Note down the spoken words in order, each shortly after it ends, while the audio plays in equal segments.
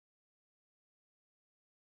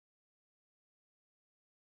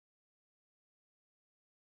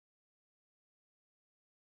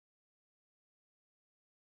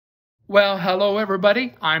Well, hello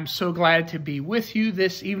everybody. I'm so glad to be with you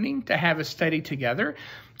this evening to have a study together.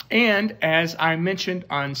 And as I mentioned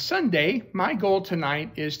on Sunday, my goal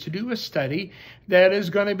tonight is to do a study that is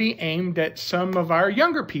going to be aimed at some of our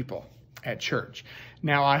younger people at church.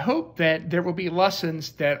 Now, I hope that there will be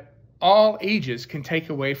lessons that all ages can take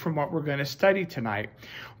away from what we're going to study tonight.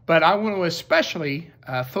 But I want to especially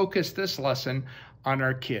focus this lesson on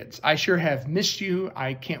our kids. I sure have missed you.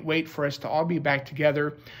 I can't wait for us to all be back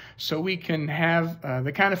together so we can have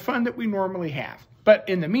the kind of fun that we normally have. But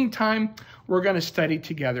in the meantime, we're going to study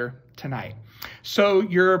together tonight. So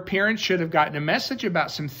your parents should have gotten a message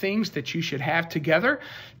about some things that you should have together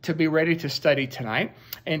to be ready to study tonight.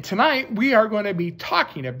 And tonight we are going to be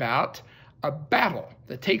talking about a battle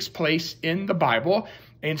that takes place in the Bible.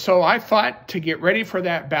 And so I thought to get ready for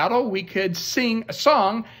that battle, we could sing a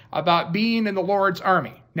song about being in the Lord's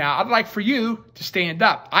army. Now, I'd like for you to stand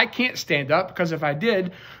up. I can't stand up because if I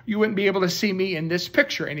did, you wouldn't be able to see me in this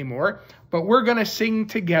picture anymore. But we're going to sing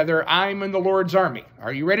together, I'm in the Lord's army.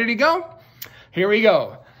 Are you ready to go? Here we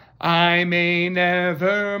go. I may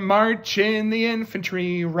never march in the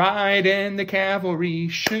infantry, ride in the cavalry,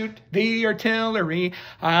 shoot the artillery.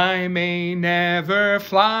 I may never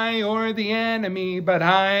fly o'er the enemy, but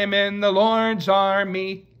I'm in the Lord's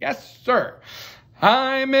army. Yes, sir.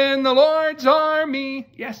 I'm in the Lord's army.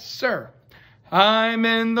 Yes, sir. I'm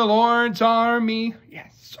in the Lord's army.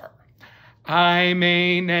 Yes, sir. I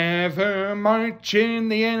may never march in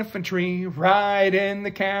the infantry, ride in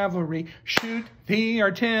the cavalry, shoot the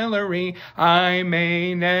artillery. I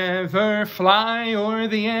may never fly o'er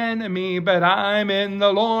the enemy, but I'm in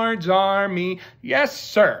the Lord's army. Yes,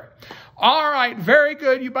 sir. All right, very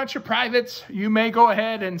good, you bunch of privates. You may go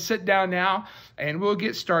ahead and sit down now, and we'll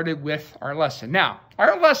get started with our lesson. Now,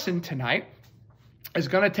 our lesson tonight is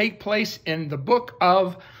going to take place in the book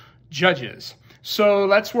of Judges. So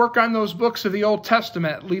let's work on those books of the Old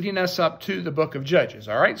Testament leading us up to the book of Judges.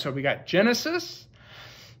 All right, so we got Genesis,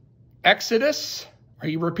 Exodus. Are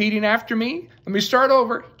you repeating after me? Let me start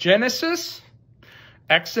over. Genesis,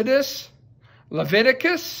 Exodus,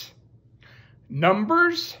 Leviticus,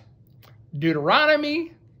 Numbers,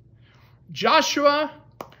 Deuteronomy, Joshua,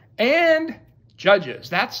 and Judges.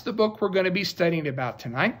 That's the book we're going to be studying about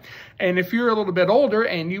tonight. And if you're a little bit older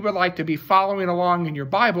and you would like to be following along in your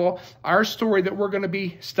Bible, our story that we're going to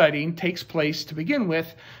be studying takes place to begin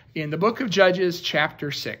with in the book of Judges chapter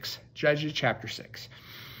 6. Judges chapter 6.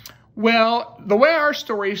 Well, the way our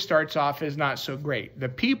story starts off is not so great. The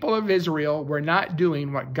people of Israel were not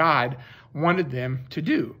doing what God wanted them to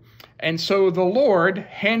do. And so the Lord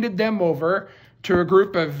handed them over to a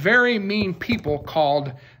group of very mean people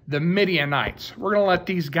called the Midianites. We're going to let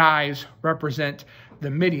these guys represent the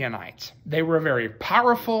Midianites. They were very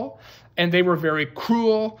powerful, and they were very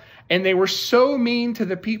cruel, and they were so mean to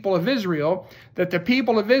the people of Israel that the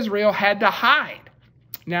people of Israel had to hide.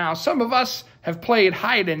 Now, some of us have played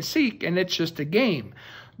hide and seek, and it's just a game.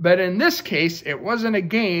 But in this case, it wasn't a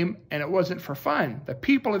game, and it wasn't for fun. The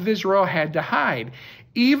people of Israel had to hide.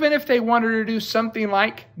 Even if they wanted to do something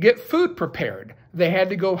like get food prepared, they had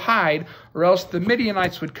to go hide, or else the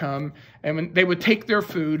Midianites would come and they would take their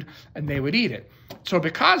food and they would eat it. So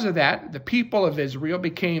because of that, the people of Israel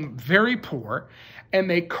became very poor, and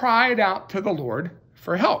they cried out to the Lord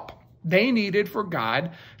for help. They needed for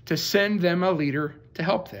God to send them a leader to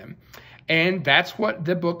help them. And that's what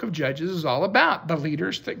the book of Judges is all about, the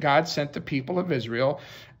leaders that God sent the people of Israel.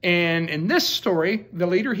 And in this story, the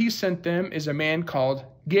leader he sent them is a man called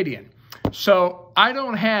Gideon. So I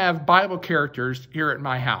don't have Bible characters here at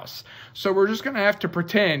my house. So we're just going to have to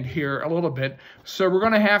pretend here a little bit. So we're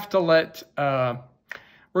going to have to let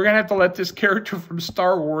this character from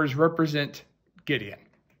Star Wars represent Gideon.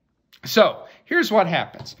 So here's what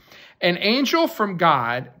happens. An angel from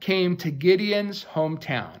God came to Gideon's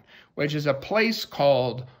hometown, which is a place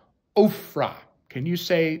called Ophrah. Can you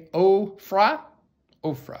say Ophrah?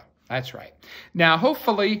 Ophrah. That's right. Now,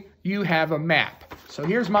 hopefully you have a map. So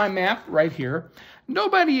here's my map right here.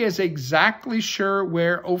 Nobody is exactly sure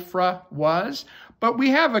where Ophrah was, but we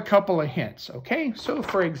have a couple of hints, okay? So,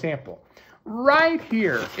 for example, right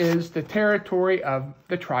here is the territory of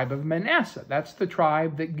the tribe of Manasseh. That's the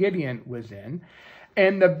tribe that Gideon was in.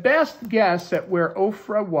 And the best guess at where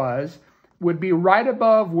Ophrah was would be right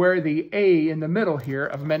above where the A in the middle here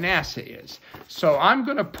of Manasseh is. So I'm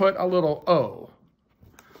going to put a little O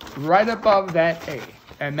right above that A.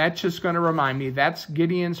 And that's just going to remind me that's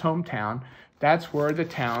Gideon's hometown. That's where the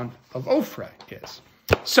town of Ophrah is.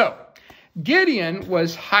 So Gideon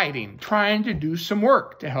was hiding, trying to do some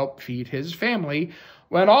work to help feed his family,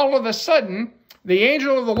 when all of a sudden the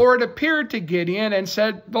angel of the Lord appeared to Gideon and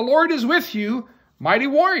said, "The Lord is with you, mighty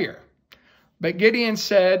warrior." But Gideon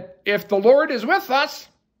said, if the Lord is with us,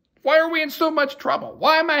 why are we in so much trouble?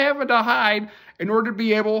 Why am I having to hide in order to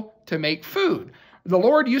be able to make food? The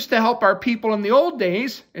Lord used to help our people in the old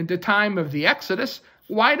days, in the time of the Exodus.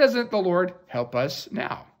 Why doesn't the Lord help us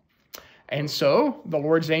now? And so the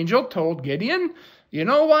Lord's angel told Gideon, you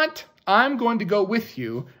know what? I'm going to go with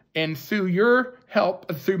you, and through your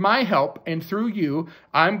help, through my help, and through you,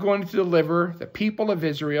 I'm going to deliver the people of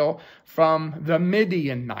Israel from the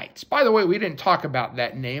Midianites. By the way, we didn't talk about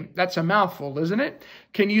that name. That's a mouthful, isn't it?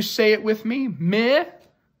 Can you say it with me?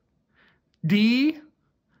 Midianites.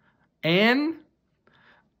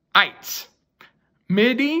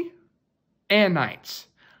 Midianites.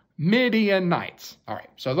 Midianites. All right,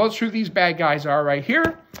 so that's who these bad guys are right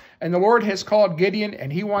here. And the Lord has called Gideon,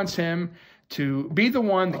 and he wants him to be the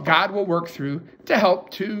one that God will work through to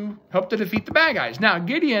help to defeat the bad guys. Now,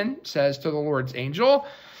 Gideon says to the Lord's angel,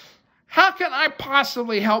 how can I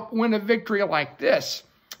possibly help win a victory like this?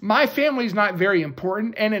 My family's not very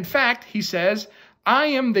important. And in fact, he says, I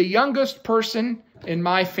am the youngest person in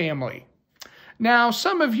my family. Now,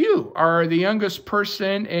 some of you are the youngest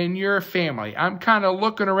person in your family. I'm kind of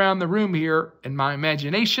looking around the room here in my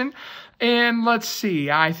imagination. And let's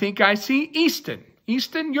see, I think I see Easton.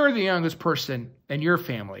 Easton, you're the youngest person in your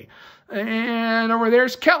family. And over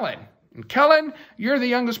there's Kellen. And Kellen, you're the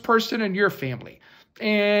youngest person in your family.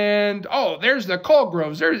 And, oh, there's the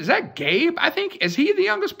Colgroves. Is that Gabe? I think, is he the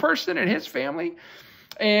youngest person in his family?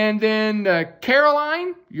 And then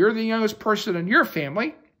Caroline, you're the youngest person in your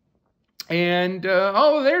family. And,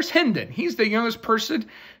 oh, there's Hendon. He's the youngest person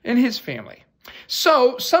in his family.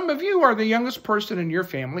 So some of you are the youngest person in your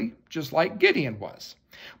family, just like Gideon was.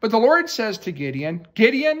 But the Lord says to Gideon,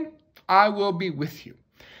 Gideon, I will be with you.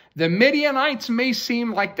 The Midianites may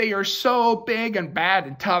seem like they are so big and bad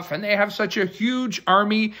and tough, and they have such a huge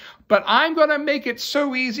army, but I'm going to make it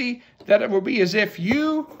so easy that it will be as if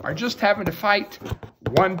you are just having to fight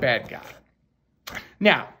one bad guy.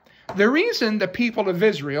 Now, the reason the people of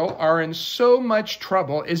Israel are in so much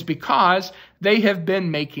trouble is because they have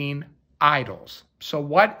been making idols. So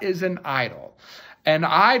what is an idol? An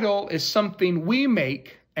idol is something we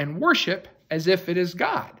make and worship as if it is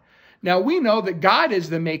God. Now, we know that God is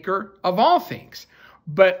the maker of all things,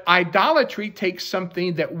 but idolatry takes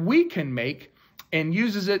something that we can make and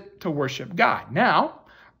uses it to worship God. Now,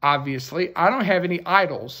 obviously, I don't have any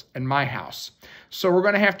idols in my house, so we're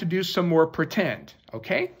going to have to do some more pretend,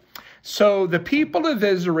 okay? So the people of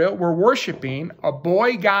Israel were worshiping a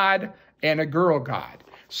boy god and a girl god.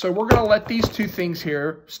 So we're going to let these two things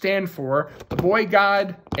here stand for the boy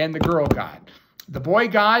god and the girl god. The boy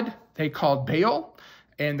god they called Baal,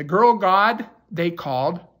 and the girl god they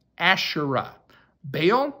called Asherah.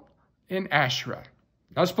 Baal and Asherah.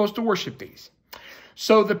 Not supposed to worship these.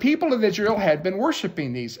 So the people of Israel had been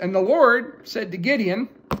worshiping these. And the Lord said to Gideon,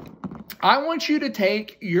 I want you to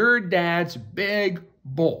take your dad's big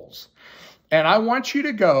bulls, and I want you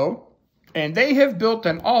to go, and they have built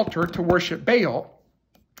an altar to worship Baal,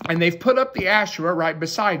 and they've put up the Asherah right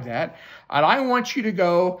beside that, and I want you to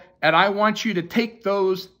go, and I want you to take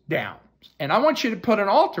those down. And I want you to put an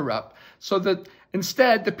altar up so that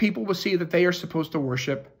instead the people will see that they are supposed to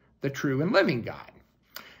worship the true and living God.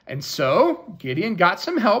 And so Gideon got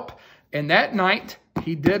some help, and that night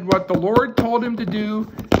he did what the Lord told him to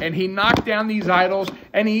do, and he knocked down these idols,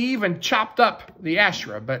 and he even chopped up the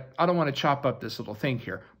Asherah. But I don't want to chop up this little thing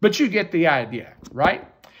here. But you get the idea, right?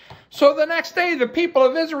 So the next day, the people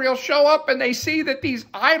of Israel show up, and they see that these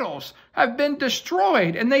idols have been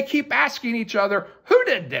destroyed. And they keep asking each other, who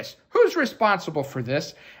did this? Who's responsible for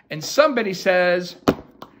this? And somebody says,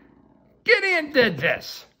 Gideon did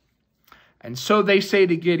this. And so they say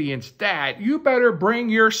to Gideon's dad, you better bring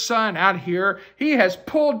your son out here. He has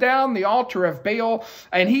pulled down the altar of Baal,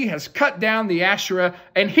 and he has cut down the Asherah,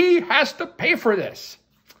 and he has to pay for this.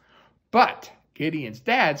 But Gideon's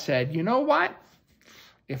dad said, you know what?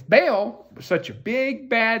 If Baal was such a big,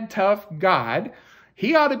 bad, tough God,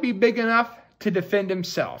 he ought to be big enough to defend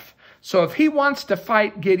himself. So if he wants to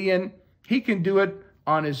fight Gideon, he can do it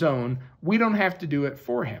on his own. We don't have to do it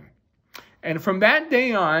for him. And from that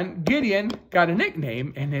day on, Gideon got a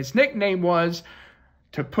nickname, and his nickname was,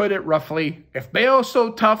 to put it roughly, if Baal is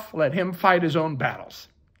so tough, let him fight his own battles.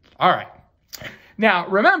 All right. Now,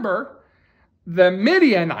 remember, the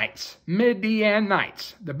Midianites,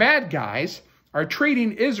 the bad guys, are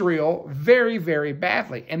treating Israel very, very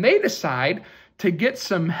badly. And they decide to get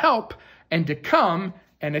some help and to come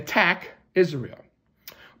and attack Israel.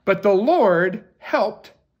 But the Lord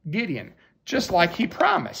helped Gideon, just like he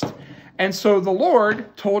promised. And so the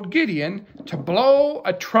Lord told Gideon to blow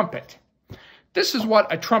a trumpet. This is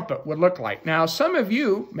what a trumpet would look like. Now, some of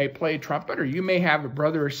you may play a trumpet, or you may have a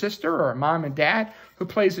brother or sister or a mom and dad who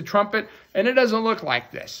plays a trumpet, and it doesn't look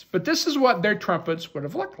like this. But this is what their trumpets would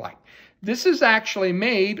have looked like. This is actually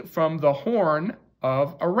made from the horn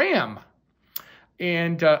of a ram.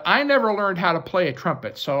 And I never learned how to play a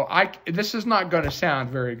trumpet, so this is not going to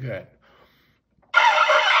sound very good.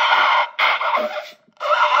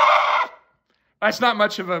 That's not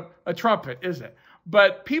much of a trumpet, is it?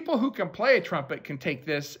 But people who can play a trumpet can take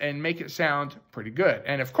this and make it sound pretty good.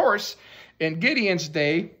 And of course, in Gideon's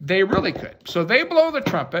day, they really could. So they blow the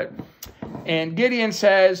trumpet, and Gideon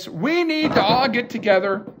says, we need to all get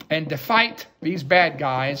together and to fight these bad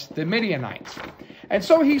guys, the Midianites. And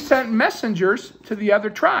so he sent messengers to the other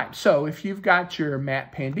tribes. So if you've got your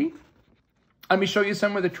map handy, let me show you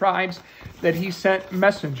some of the tribes that he sent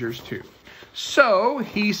messengers to. So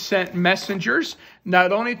he sent messengers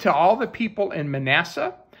not only to all the people in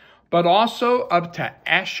Manasseh, but also up to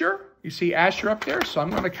Asher. You see Asher up there? So I'm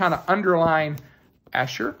going to kind of underline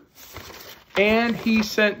Asher. And he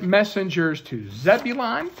sent messengers to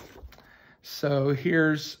Zebulun. So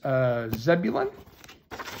here's Zebulun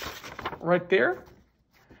right there.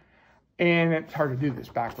 And it's hard to do this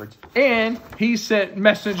backwards. And he sent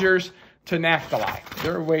messengers to Naphtali.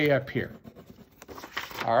 They're way up here.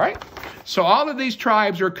 All right. So all of these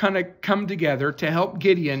tribes are going to come together to help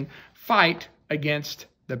Gideon fight against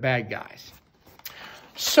the bad guys.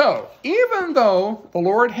 So even though the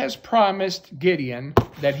Lord has promised Gideon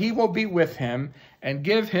that he will be with him and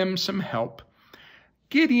give him some help,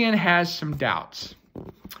 Gideon has some doubts.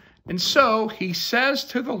 And so he says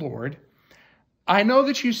to the Lord, I know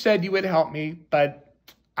that you said you would help me, but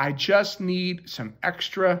I just need some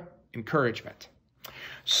extra encouragement.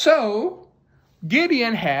 So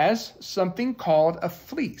Gideon has something called a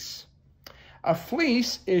fleece. A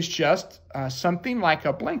fleece is just something like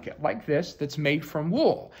a blanket, like this, that's made from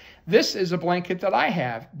wool. This is a blanket that I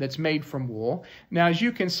have that's made from wool. Now, as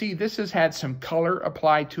you can see, this has had some color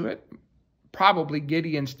applied to it. Probably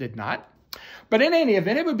Gideon's did not. But in any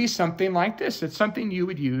event, it would be something like this. It's something you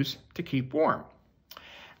would use to keep warm.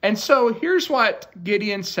 And so here's what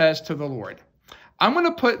Gideon says to the Lord. I'm going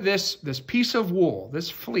to put this piece of wool, this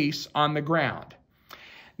fleece, on the ground.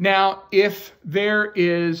 Now, if there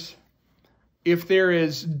is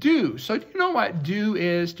dew, so do you know what dew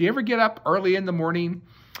is? Do you ever get up early in the morning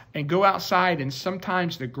and go outside and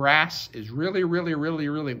sometimes the grass is really, really, really,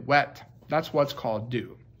 really wet? That's what's called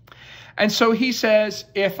dew. And so he says,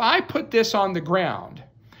 if I put this on the ground,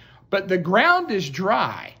 but the ground is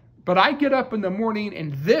dry, but I get up in the morning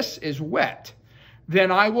and this is wet,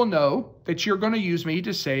 then I will know that you're going to use me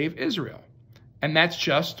to save Israel. And that's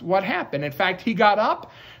just what happened. In fact, he got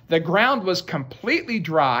up, the ground was completely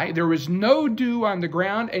dry, there was no dew on the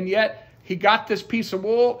ground, and yet he got this piece of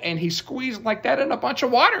wool and he squeezed like that and a bunch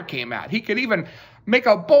of water came out. He could even make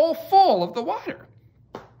a bowl full of the water.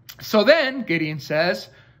 So then Gideon says,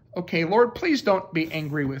 okay, Lord, please don't be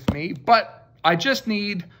angry with me, but I just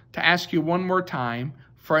need to ask you one more time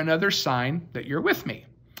for another sign that you're with me.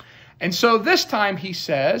 And so this time he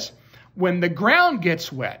says, when the ground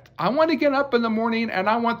gets wet, I want to get up in the morning and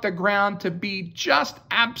I want the ground to be just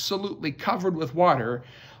absolutely covered with water,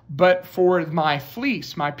 but for my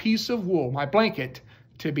fleece, my piece of wool, my blanket,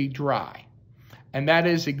 to be dry. And that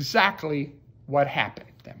is exactly what happened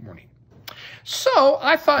that morning. So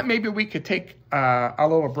I thought maybe we could take a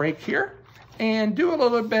little break here and do a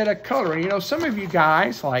little bit of coloring. You know, some of you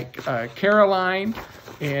guys like Caroline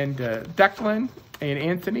and Declan and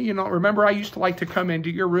Anthony, you know, remember I used to like to come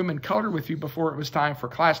into your room and color with you before it was time for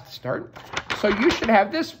class to start. So you should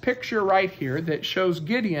have this picture right here that shows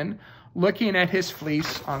Gideon looking at his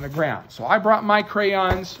fleece on the ground. So I brought my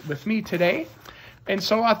crayons with me today. And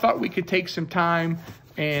so I thought we could take some time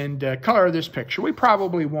and color this picture. We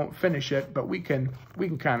probably won't finish it, but we can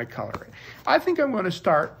kind of color it. I think I'm going to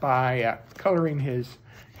start by coloring his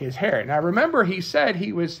hair. Now remember, he said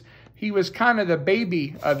he was kind of the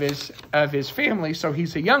baby of his family, so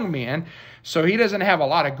he's a young man, so he doesn't have a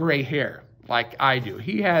lot of gray hair like I do.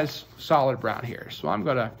 He has solid brown hair, so I'm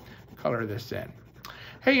going to color this in.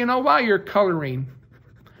 Hey, you know, while you're coloring,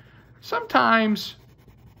 sometimes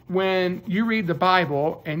when you read the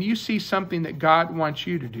Bible and you see something that God wants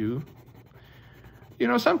you to do, you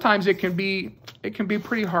know, sometimes it can be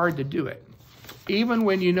pretty hard to do it, even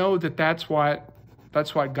when you know that that's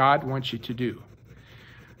what God wants you to do.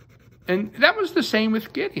 And that was the same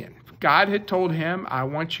with Gideon. God had told him, I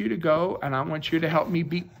want you to go and I want you to help me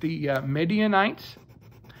beat the Midianites.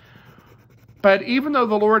 But even though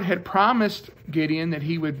the Lord had promised Gideon that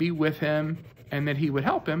he would be with him and that he would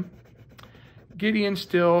help him, Gideon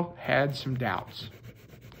still had some doubts.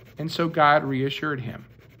 And so God reassured him.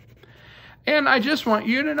 And I just want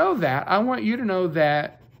you to know that. I want you to know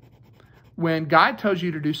that when God tells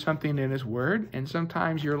you to do something in his word, and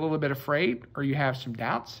sometimes you're a little bit afraid or you have some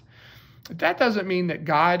doubts, that doesn't mean that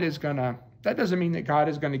God is going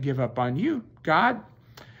to give up on you. God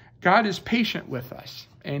is patient with us,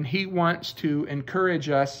 and he wants to encourage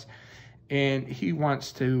us, and he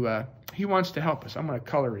wants to help us. I'm going to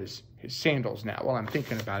color his sandals now while I'm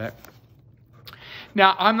thinking about it.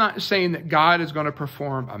 Now, I'm not saying that God is going to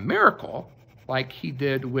perform a miracle like he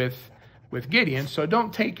did with Gideon. So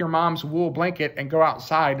don't take your mom's wool blanket and go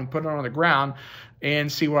outside and put it on the ground and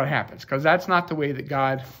see what happens, because that's not the way that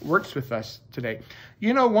God works with us today.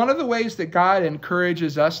 You know, one of the ways that God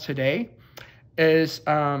encourages us today is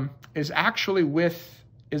actually with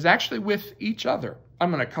each other.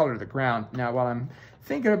 I'm going to color the ground now while I'm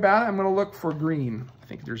thinking about it. I'm going to look for green. I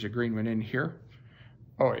think there's a green one in here.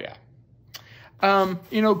 Oh yeah.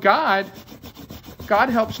 You know, God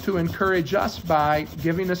helps to encourage us by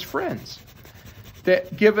giving us friends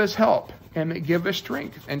that give us help and that give us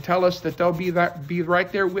strength and tell us that they'll be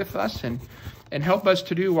right there with us and help us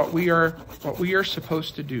to do what we are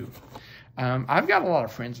supposed to do. I've got a lot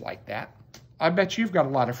of friends like that. I bet you've got a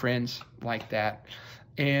lot of friends like that.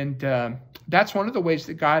 And that's one of the ways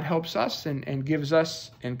that God helps us and gives us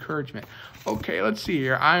encouragement. Okay, let's see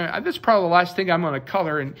here. This is probably the last thing I'm going to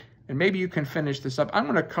color, and maybe you can finish this up. I'm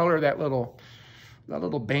going to color that little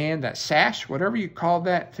band, that sash, whatever you call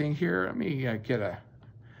that thing here. Let me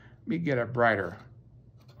get a brighter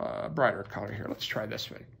color here. Let's try this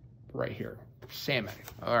one right here, salmon.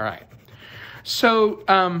 All right. So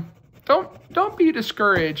don't be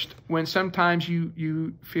discouraged when sometimes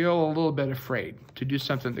you feel a little bit afraid to do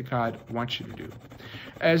something that God wants you to do.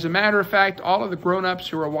 As a matter of fact, all of the grown-ups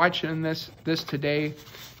who are watching this today,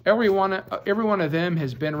 every one of them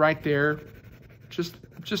has been right there,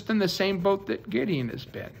 just in the same boat that Gideon has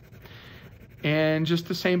been, and just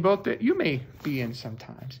the same boat that you may be in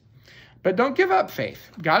sometimes. But don't give up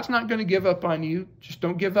faith. God's not going to give up on you. Just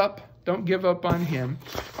don't give up. Don't give up on him.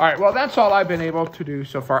 All right, well, that's all I've been able to do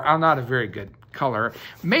so far. I'm not a very good color.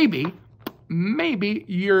 Maybe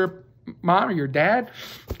your mom or your dad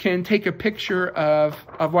can take a picture of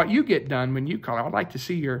what you get done when you color. I'd like to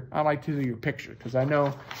see your picture, because I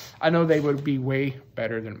know they would be way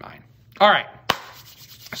better than mine. All right.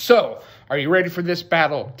 So, are you ready for this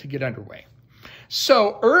battle to get underway?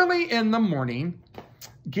 So, early in the morning,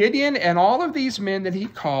 Gideon and all of these men that he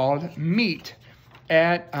called meet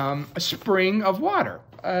at a spring of water,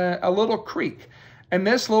 a little creek. And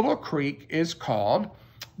this little creek is called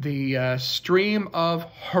the stream of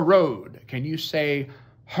Harod. Can you say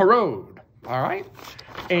Harod? All right.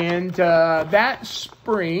 And that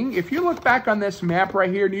spring, if you look back on this map right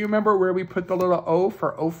here, do you remember where we put the little O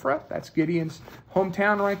for Ophrah? That's Gideon's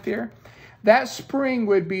hometown right there. That spring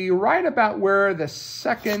would be right about where the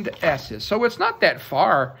second S is. So it's not that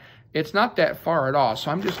far. It's not that far at all. So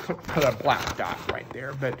I'm just put a black dot right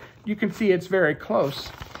there. But you can see it's very close.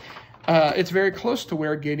 It's very close to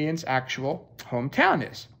where Gideon's actual hometown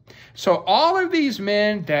is. So all of these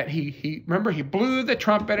men that he blew the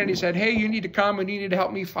trumpet and he said, hey, you need to come and you need to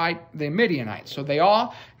help me fight the Midianites. So they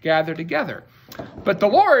all gathered together. But the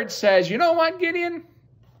Lord says, you know what, Gideon?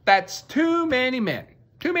 That's too many men.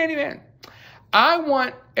 Too many men. I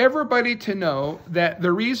want everybody to know that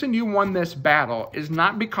the reason you won this battle is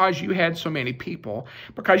not because you had so many people,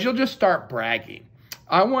 because you'll just start bragging.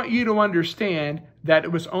 I want you to understand that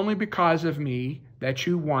it was only because of me that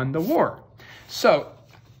you won the war. So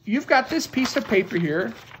you've got this piece of paper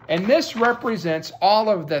here, and this represents all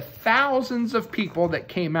of the thousands of people that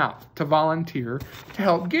came out to volunteer to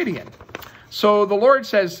help Gideon. So the Lord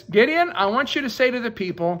says, Gideon, I want you to say to the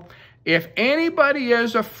people, if anybody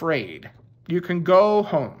is afraid, you can go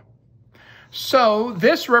home. So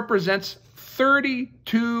this represents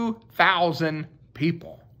 32,000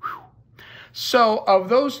 people. Whew. So of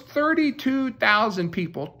those 32,000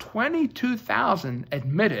 people, 22,000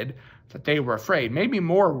 admitted that they were afraid. Maybe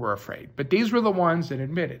more were afraid, but these were the ones that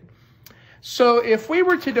admitted. So if we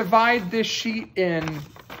were to divide this sheet in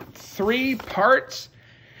 3 parts,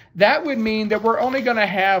 that would mean that we're only going to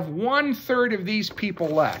have 1/3 of these people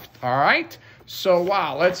left. All right? So,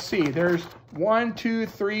 wow, let's see. There's 1, 2,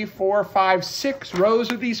 3, 4, 5, 6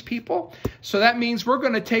 rows of these people. So that means we're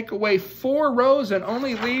going to take away 4 rows and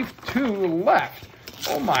only leave 2 left.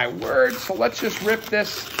 Oh, my word. So let's just rip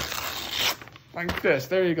this like this.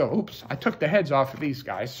 There you go. Oops, I took the heads off of these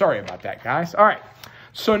guys. Sorry about that, guys. All right.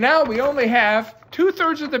 So now we only have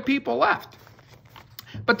 2/3 of the people left.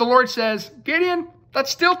 But the Lord says, Gideon,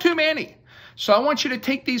 that's still too many. So I want you to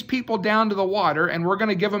take these people down to the water, and we're going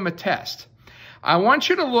to give them a test. I want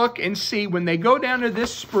you to look and see when they go down to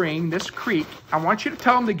this spring, this creek, I want you to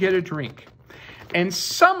tell them to get a drink. And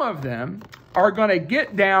some of them are going to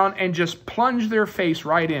get down and just plunge their face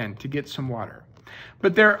right in to get some water.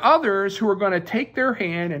 But there are others who are going to take their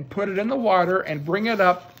hand and put it in the water and bring it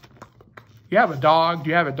up. You have a dog? Do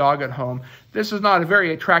you have a dog at home? This is not a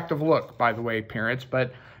very attractive look, by the way, parents,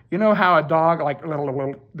 but you know how a dog, like,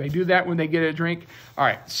 they do that when they get a drink? All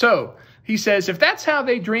right, so he says, if that's how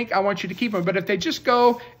they drink, I want you to keep them. But if they just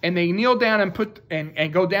go and they kneel down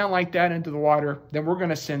and go down like that into the water, then we're going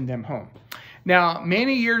to send them home. Now,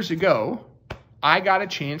 many years ago, I got a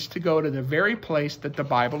chance to go to the very place that the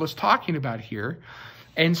Bible is talking about here.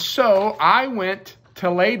 And so I went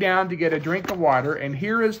to lay down to get a drink of water. And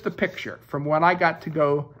here is the picture from when I got to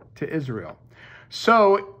go to Israel.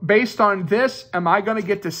 So based on this, am I going to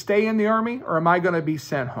get to stay in the army or am I going to be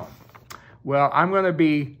sent home? Well, I'm going to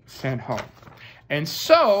be sent home. And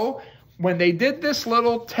so when they did this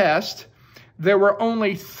little test, there were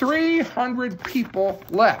only 300 people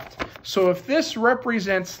left. So if this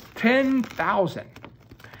represents 10,000,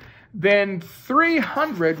 then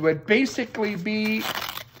 300 would basically be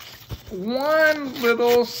one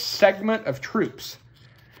little segment of troops.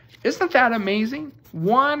 Isn't that amazing?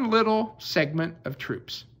 One little segment of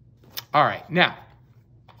troops. All right, now,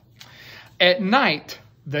 at night,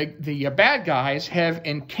 the bad guys have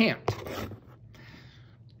encamped.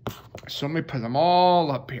 So let me put them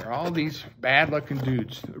all up here, all these bad-looking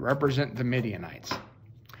dudes that represent the Midianites.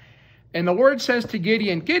 And the Lord says to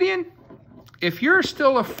Gideon, Gideon, if you're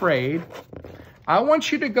still afraid, I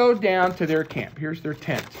want you to go down to their camp. Here's their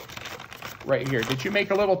tent right here. Did you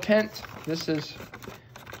make a little tent? This is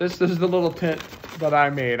the little tent that I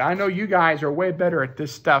made. I know you guys are way better at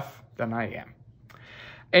this stuff than I am.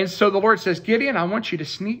 And so the Lord says, Gideon, I want you to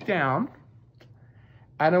sneak down,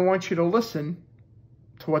 and I want you to listen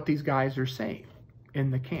to what these guys are saying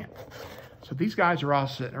in the camp. So these guys are all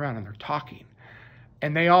sitting around and they're talking.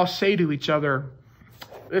 And they all say to each other,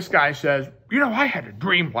 this guy says, you know, I had a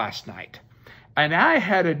dream last night. And I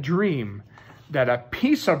had a dream that a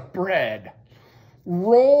piece of bread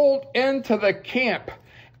rolled into the camp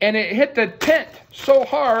and it hit the tent so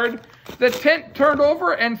hard, the tent turned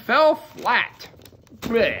over and fell flat.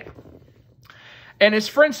 Bleh. And his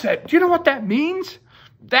friend said, do you know what that means?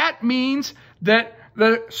 That means that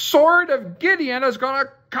the sword of Gideon is going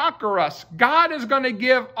to conquer us. God is going to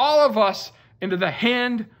give all of us into the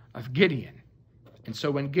hand of Gideon. And so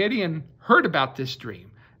when Gideon heard about this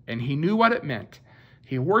dream and he knew what it meant,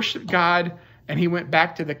 he worshiped God and he went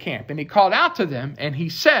back to the camp. And he called out to them and he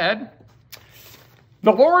said,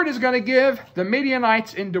 the Lord is going to give the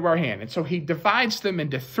Midianites into our hand. And so he divides them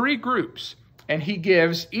into 3 groups. And he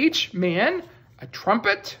gives each man a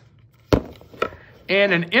trumpet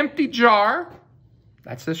and an empty jar.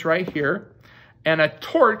 That's this right here. And a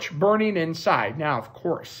torch burning inside. Now, of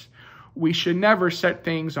course, we should never set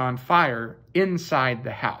things on fire inside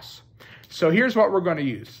the house. So here's what we're going to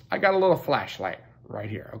use. I got a little flashlight right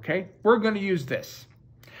here, okay? We're going to use this.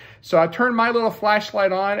 So I turn my little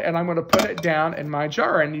flashlight on and I'm going to put it down in my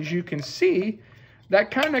jar. And as you can see,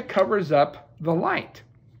 that kind of covers up the light.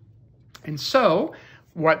 And so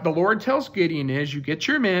what the Lord tells Gideon is you get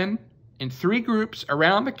your men in 3 groups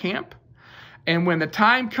around the camp. And when the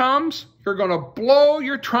time comes, you're going to blow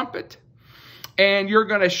your trumpet and you're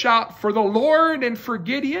going to shout for the Lord and for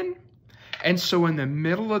Gideon. And so in the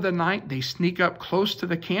middle of the night, they sneak up close to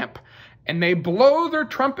the camp and they blow their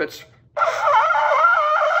trumpets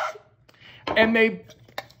and they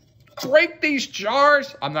break these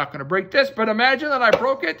jars. I'm not going to break this, but imagine that I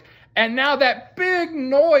broke it. And now that big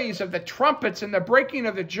noise of the trumpets and the breaking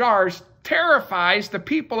of the jars terrifies the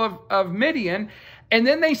people of Midian. And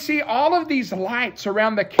then they see all of these lights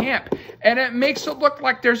around the camp. And it makes it look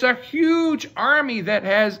like there's a huge army that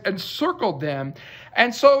has encircled them.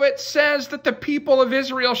 And so it says that the people of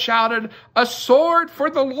Israel shouted, a sword for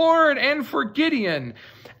the Lord and for Gideon.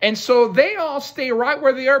 And so they all stay right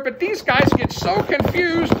where they are. But these guys get so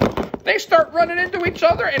confused. They start running into each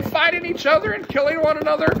other and fighting each other and killing one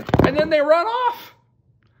another. And then they run off.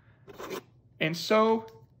 And so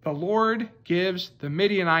the Lord gives the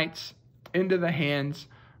Midianites into the hands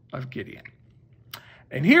of Gideon.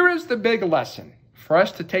 And here is the big lesson for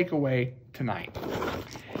us to take away tonight.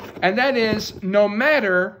 And that is, no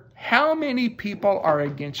matter how many people are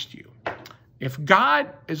against you, if God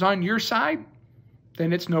is on your side,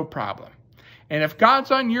 then it's no problem. And if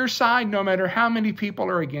God's on your side, no matter how many people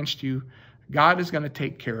are against you, God is going to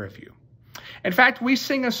take care of you. In fact, we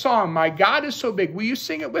sing a song, My God is so big. Will you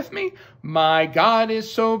sing it with me? My God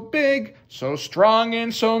is so big, so strong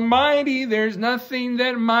and so mighty. There's nothing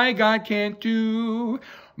that my God can't do.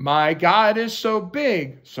 My God is so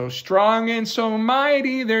big, so strong and so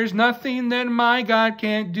mighty, there's nothing that my God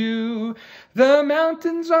can't do. The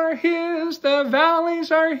mountains are his, the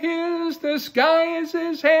valleys are his, the sky is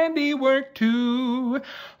his handiwork too.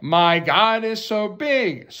 My God is so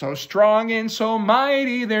big, so strong and so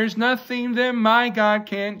mighty, there's nothing that my God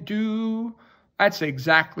can't do. That's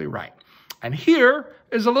exactly right. And here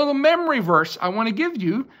is a little memory verse I want to give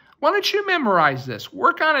you. Why don't you memorize this?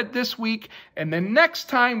 Work on it this week, and the next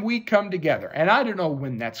time we come together, and I don't know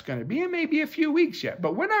when that's going to be, it may be a few weeks yet,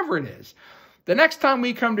 but whenever it is, the next time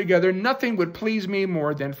we come together, nothing would please me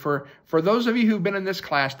more than for those of you who've been in this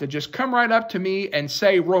class to just come right up to me and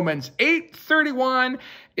say Romans 8:31,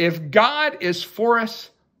 if God is for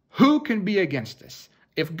us, who can be against us?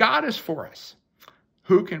 If God is for us,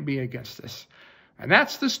 who can be against us? And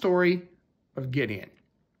that's the story of Gideon.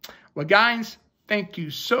 Well, guys, thank you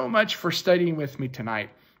so much for studying with me tonight.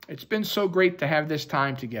 It's been so great to have this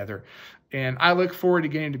time together, and I look forward to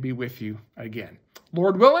getting to be with you again.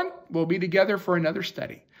 Lord willing, we'll be together for another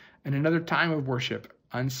study and another time of worship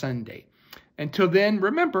on Sunday. Until then,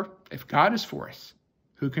 remember, if God is for us,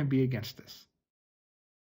 who can be against us?